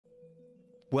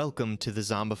Welcome to the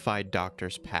Zombified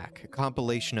Doctors Pack, a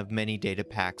compilation of many data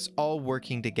packs all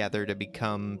working together to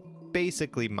become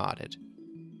basically modded.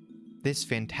 This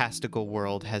fantastical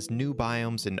world has new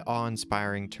biomes and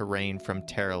awe-inspiring terrain from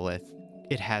Terralith.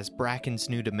 It has Bracken's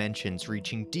new dimensions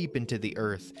reaching deep into the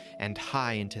earth and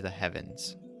high into the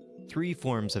heavens. Three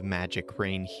forms of magic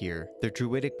reign here. The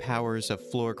druidic powers of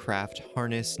Floorcraft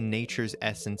harness nature's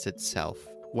essence itself,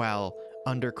 while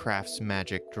Undercraft's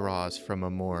magic draws from a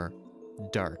more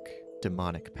dark,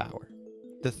 demonic power.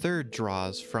 The third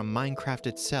draws from Minecraft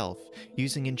itself,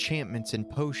 using enchantments and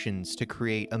potions to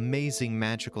create amazing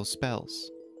magical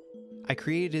spells. I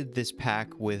created this pack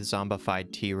with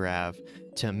Zombified T-Rav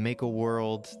to make a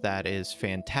world that is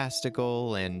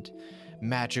fantastical and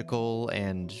magical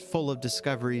and full of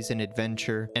discoveries and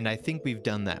adventure, and I think we've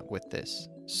done that with this.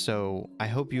 So I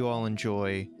hope you all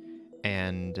enjoy,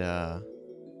 and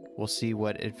we'll see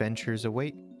what adventures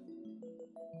await.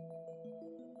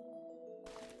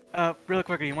 Really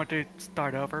quickly, you want to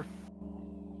start over?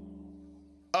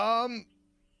 Hello,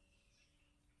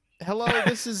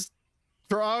 this is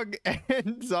Trog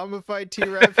and Zombified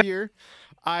T-Rav here.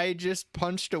 I just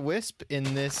punched a wisp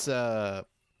in this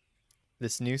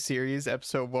this new series,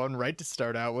 episode 1, right to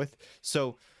start out with.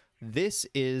 So this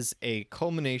is a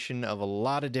culmination of a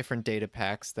lot of different data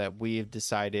packs that we've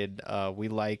decided we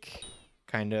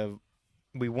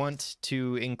want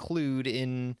to include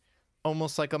in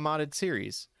almost like a modded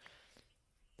series.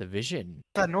 The vision.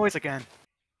 That noise again.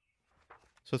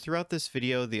 So throughout this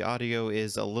video, the audio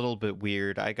is a little bit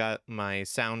weird. I got my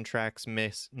soundtracks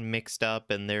mixed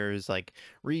up, and there's like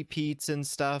repeats and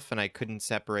stuff, and I couldn't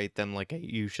separate them like I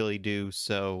usually do.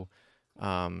 So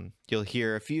you'll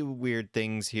hear a few weird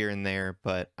things here and there,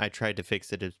 but I tried to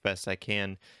fix it as best I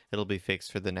can. It'll be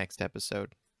fixed for the next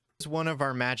episode. It's one of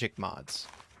our magic mods,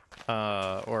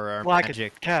 or our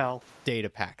magic data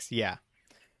packs. Yeah.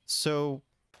 So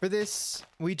for this,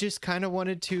 we just kind of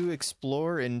wanted to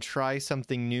explore and try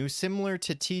something new, similar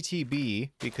to TTB,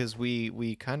 because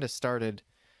we kind of started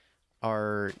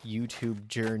our YouTube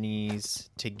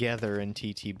journeys together in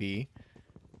TTB.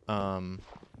 So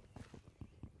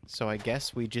I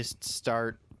guess we just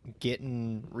start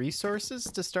getting resources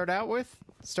to start out with,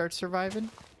 start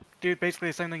surviving. Dude, basically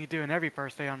the same thing you do in every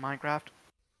first day on Minecraft.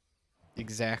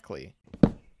 Exactly.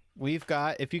 We've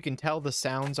got, if you can tell, the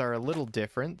sounds are a little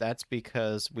different. That's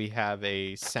because we have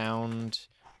a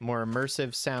more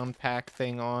immersive sound pack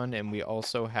thing on, and we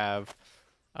also have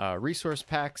resource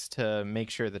packs to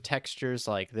make sure the textures,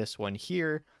 like this one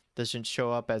here, doesn't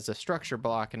show up as a structure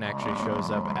block and actually shows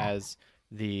up as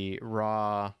the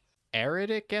raw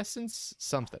aridic essence,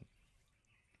 something.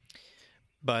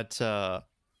 But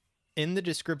in the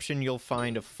description, you'll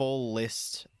find a full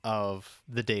list of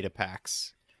the data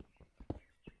packs.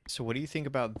 So what do you think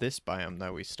about this biome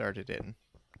that we started in?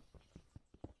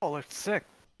 Oh, it's sick.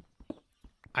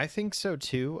 I think so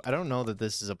too. I don't know that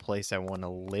this is a place I want to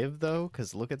live though,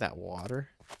 because look at that water.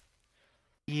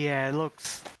 Yeah, it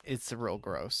looks... It's real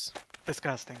gross.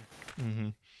 disgusting. Mm-hmm.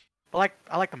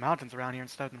 I like the mountains around here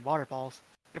instead of waterfalls.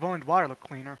 If only the water looked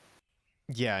cleaner.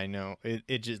 Yeah, I know.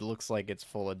 It just looks like it's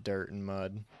full of dirt and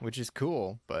mud, which is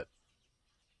cool, but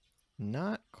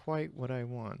not quite what I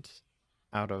want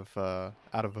out of a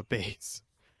base.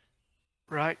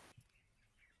 Right.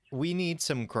 We need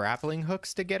some grappling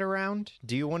hooks to get around.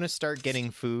 Do you want to start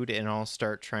getting food and I'll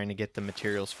start trying to get the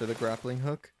materials for the grappling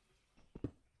hook?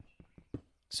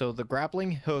 So the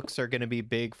grappling hooks are going to be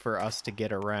big for us to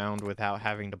get around without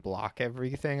having to block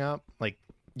everything up. Like,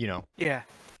 you know. Yeah.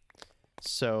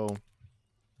 So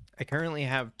I currently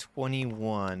have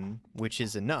 21, which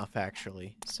is enough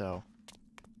actually. So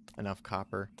enough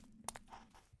copper.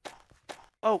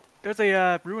 Oh, there's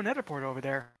a ruined netherport over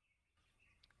there.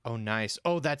 Oh, nice.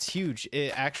 Oh, that's huge.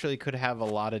 It actually could have a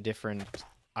lot of different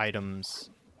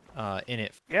items in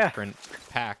it. Yeah. Different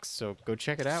packs, so go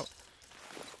check it out.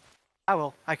 I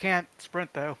will. I can't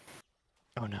sprint, though.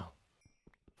 Oh, no.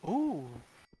 Ooh.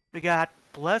 We got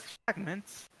blessed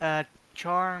fragments,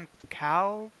 charm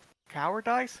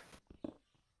cowardice?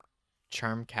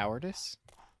 Charm cowardice?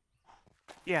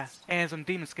 Yeah, and some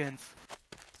demon skins.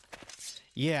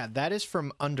 Yeah, that is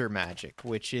from Under Magic,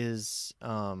 which is,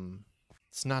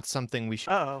 it's not something we should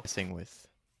be messing with.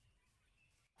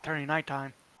 Turning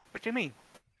nighttime. What do you mean?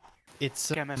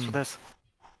 It's, Can't mess with this.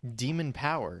 demon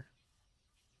power.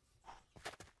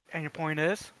 And your point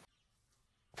is?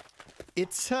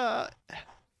 It's, I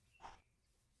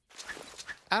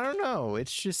don't know.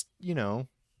 It's just, you know,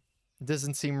 it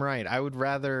doesn't seem right. I would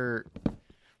rather,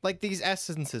 like, these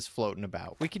essences floating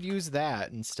about. We could use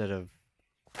that instead of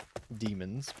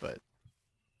demons, but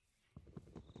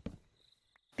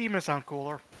Demons sound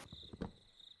cooler.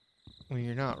 Well,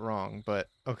 you're not wrong, but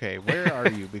okay, where are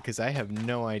you? Because I have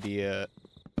no idea.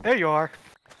 There you are.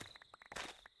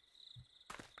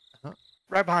 Huh?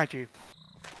 Right behind you.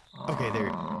 Okay, there.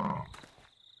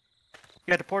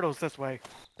 Yeah, the portal's this way.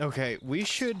 Okay, we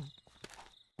should.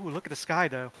 Ooh, look at the sky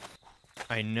though.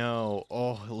 I know.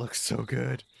 Oh, it looks so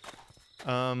good.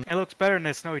 It looks better than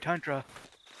the snowy tundra.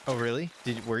 Oh, really?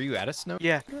 Were you at a snow?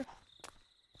 Yeah.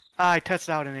 I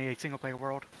tested out in a single player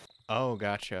world. Oh,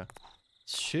 gotcha.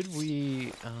 Should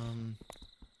we, I'm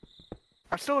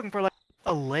still looking for like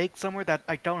a lake somewhere that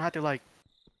I don't have to like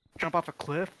jump off a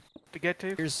cliff to get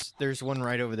to. There's one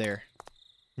right over there,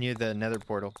 near the nether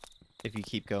portal, if you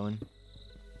keep going.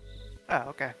 Oh,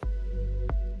 okay.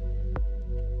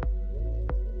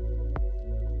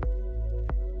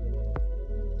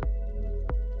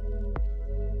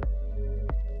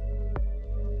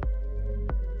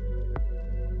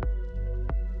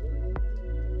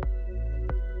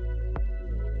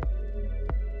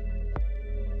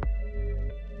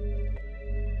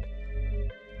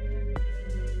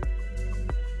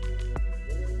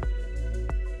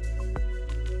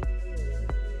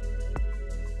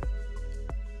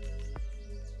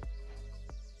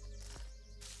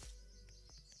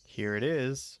 Here it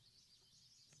is.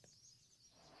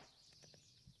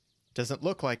 Doesn't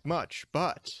look like much,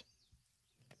 but,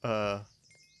 oh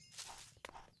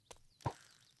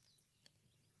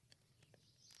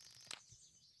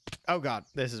god,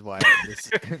 this is why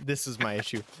this is my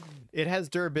issue. It has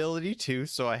durability too,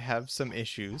 so I have some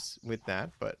issues with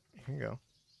that, but here you go.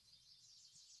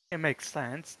 It makes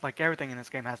sense. Like everything in this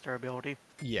game has durability.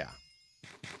 Yeah.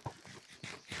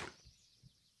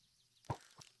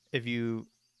 If you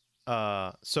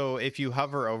so if you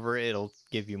hover over it, it'll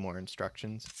give you more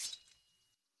instructions.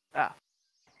 Ah.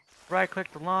 Right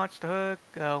click to launch the hook.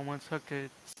 Once hooked is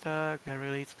stuck, and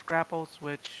release the grapple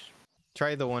switch.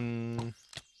 Try the one.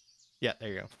 Yeah, there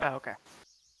you go. Oh, okay.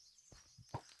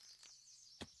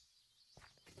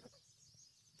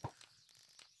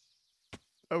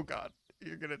 Oh god,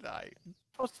 you're gonna die.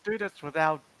 Supposed to do this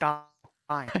without dying.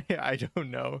 I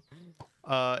don't know.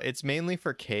 It's mainly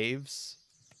for caves.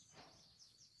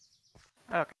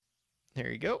 Okay. There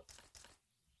you go.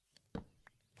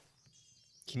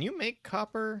 Can you make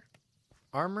copper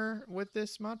armor with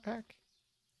this mod pack?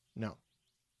 No.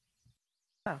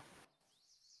 Oh.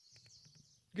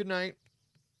 Good night.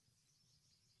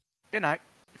 Good night.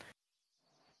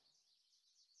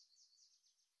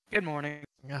 Good morning.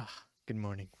 Ah, good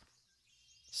morning.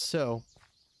 So,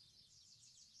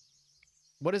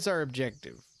 what is our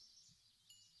objective?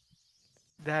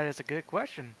 That is a good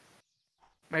question.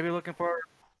 Maybe looking for...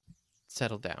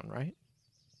 Settle down, right?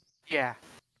 Yeah.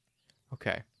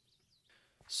 Okay.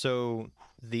 So,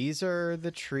 these are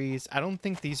the trees. I don't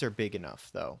think these are big enough,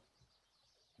 though.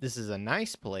 This is a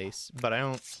nice place, but I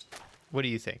don't... What do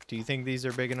you think? Do you think these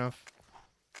are big enough?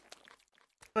 I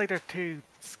feel like they're too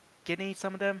skinny,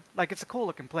 some of them. Like, it's a cool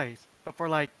looking place. But for,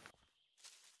 like,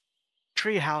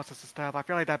 tree houses and stuff, I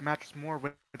feel like that matches more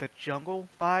with the jungle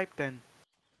vibe than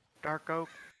dark oak.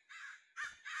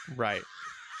 Right.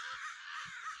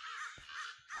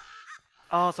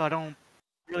 Also, I don't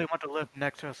really want to live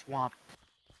next to a swamp.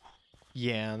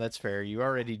 Yeah, that's fair. You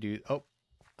already do... Oh,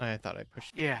 I thought I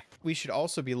pushed... Yeah. We should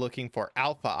also be looking for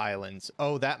alpha islands.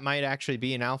 Oh, that might actually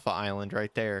be an alpha island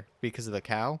right there because of the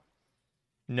cow.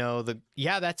 No,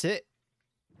 yeah, that's it.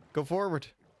 Go forward.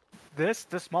 This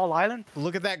small island?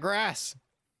 Look at that grass.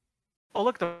 Oh,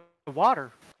 look, the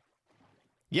water.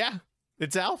 Yeah,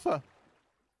 it's alpha.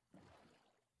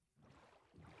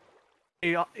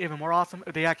 Even more awesome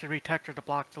if they actually retextured the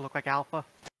blocks to look like alpha.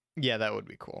 Yeah, that would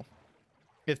be cool.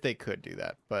 If they could do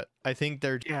that. But I think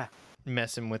they're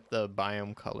messing with the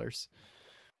biome colors.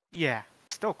 Yeah.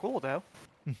 Still cool, though.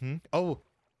 Mm-hmm.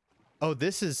 Oh,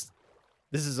 this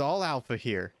is all alpha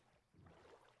here.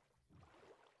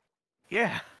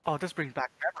 Yeah. Oh, this brings back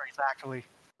memories, actually.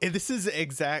 This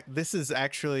is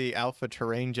actually alpha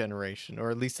terrain generation,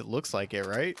 or at least it looks like it,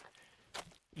 right?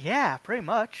 Yeah, pretty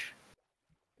much.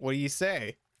 What do you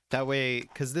say? That way,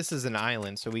 because this is an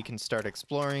island, so we can start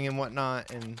exploring and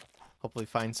whatnot, and hopefully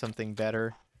find something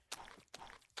better.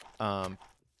 There's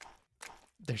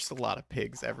a lot of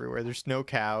pigs everywhere. There's no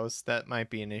cows. That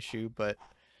might be an issue, but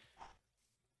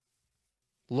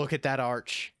look at that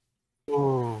arch.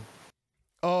 Ooh.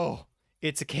 Oh,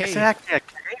 it's a cave. Is it actually a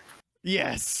cave?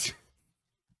 Yes.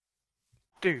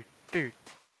 Dude.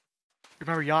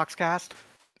 Remember Yogscast?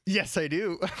 Yes, I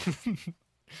do.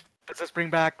 Does this bring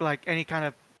back, like, any kind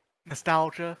of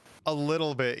nostalgia? A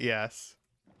little bit, yes.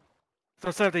 So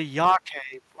instead of the Yacht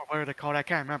Cave, or whatever they call it, I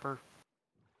can't remember.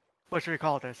 What should we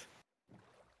call this?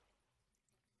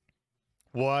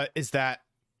 What is that?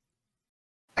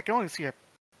 I can only see it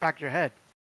back of your head.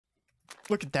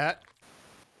 Look at that.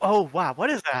 Oh, wow.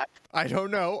 What is that? I don't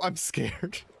know. I'm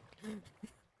scared.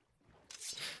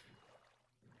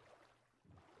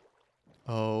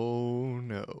 Oh,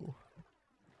 no.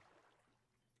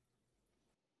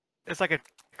 It's like a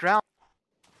drown.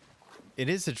 It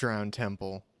is a drowned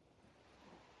temple.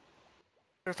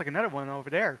 There's like another one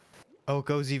over there. Oh, it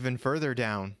goes even further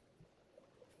down.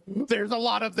 There's a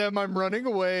lot of them. I'm running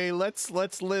away. Let's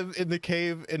live in the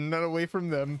cave and run away from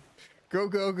them. Go,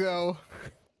 go, go.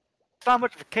 It's not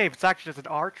much of a cave. It's actually just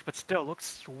an arch, but still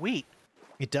looks sweet.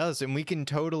 It does, and we can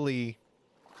totally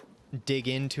dig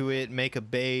into it, make a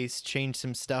base, change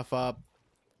some stuff up.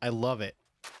 I love it.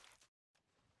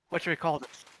 What should we call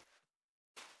this?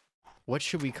 What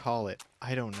should we call it?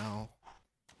 I don't know.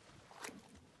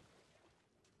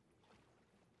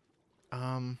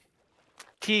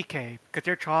 T cave, because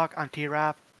you're Trog on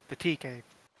T-Rav, the T cave.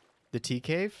 The tea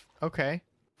cave? Okay.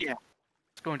 Yeah.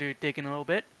 It's going to dig in a little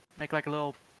bit, make like a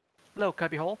little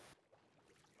cubby hole.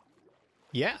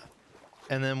 Yeah.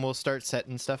 And then we'll start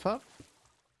setting stuff up.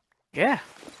 Yeah.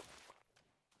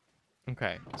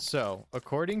 Okay, so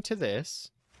according to this,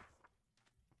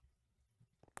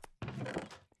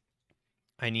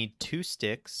 I need 2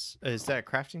 sticks. Is that a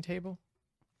crafting table?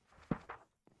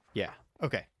 Yeah.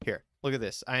 Okay, here. Look at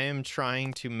this. I am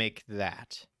trying to make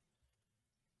that.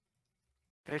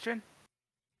 Vision?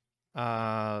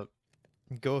 Go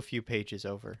a few pages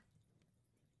over.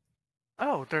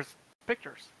 Oh, there's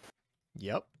pictures.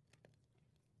 Yep.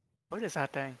 What is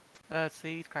that thing?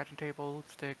 Seeds, crafting table,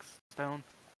 sticks, stone.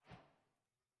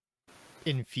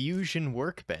 Infusion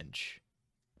workbench.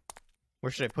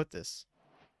 Where should I put this?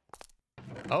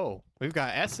 Oh, we've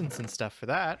got essence and stuff for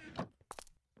that.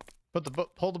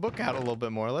 Pull the book out a little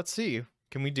bit more. Let's see.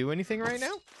 Can we do anything right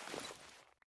now?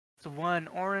 So 1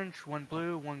 orange, 1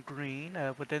 blue, 1 green.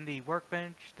 Within the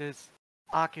workbench, this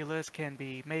oculus can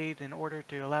be made in order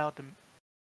to allow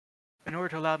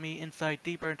me insight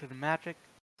deeper into the magic.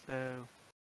 So,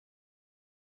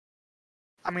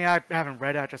 I mean, I haven't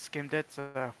read it. I just skimmed it.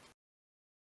 So,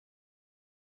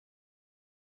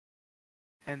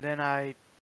 and then I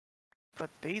put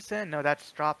these in. No, that's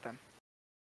dropped them.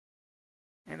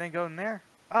 And then go in there.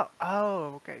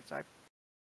 Oh, okay. So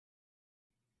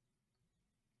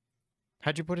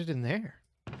How'd you put it in there?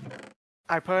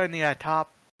 I put in the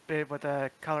top bit with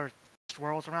the color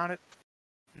swirls around it.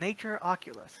 Nature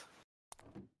Oculus.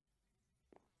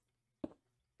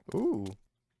 Ooh.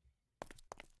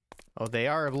 Oh, they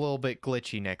are a little bit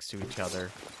glitchy next to each other.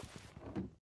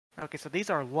 Okay, so these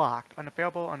are locked.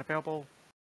 Unavailable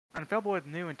with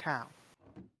new in town.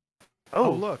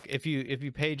 Oh, look, if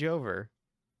you page over.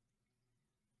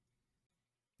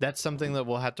 That's something that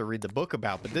we'll have to read the book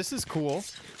about, but this is cool.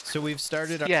 So we've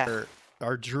started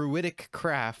our druidic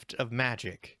craft of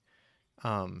magic.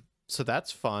 So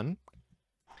that's fun.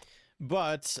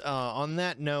 But on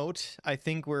that note, I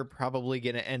think we're probably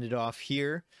going to end it off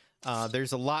here.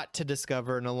 There's a lot to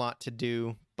discover and a lot to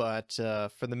do, but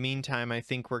for the meantime, I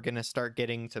think we're going to start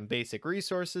getting some basic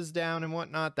resources down and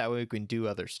whatnot. That way we can do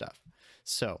other stuff.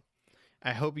 So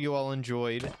I hope you all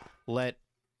enjoyed. Let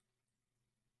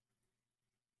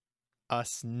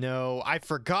us know. I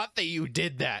forgot that you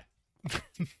did that.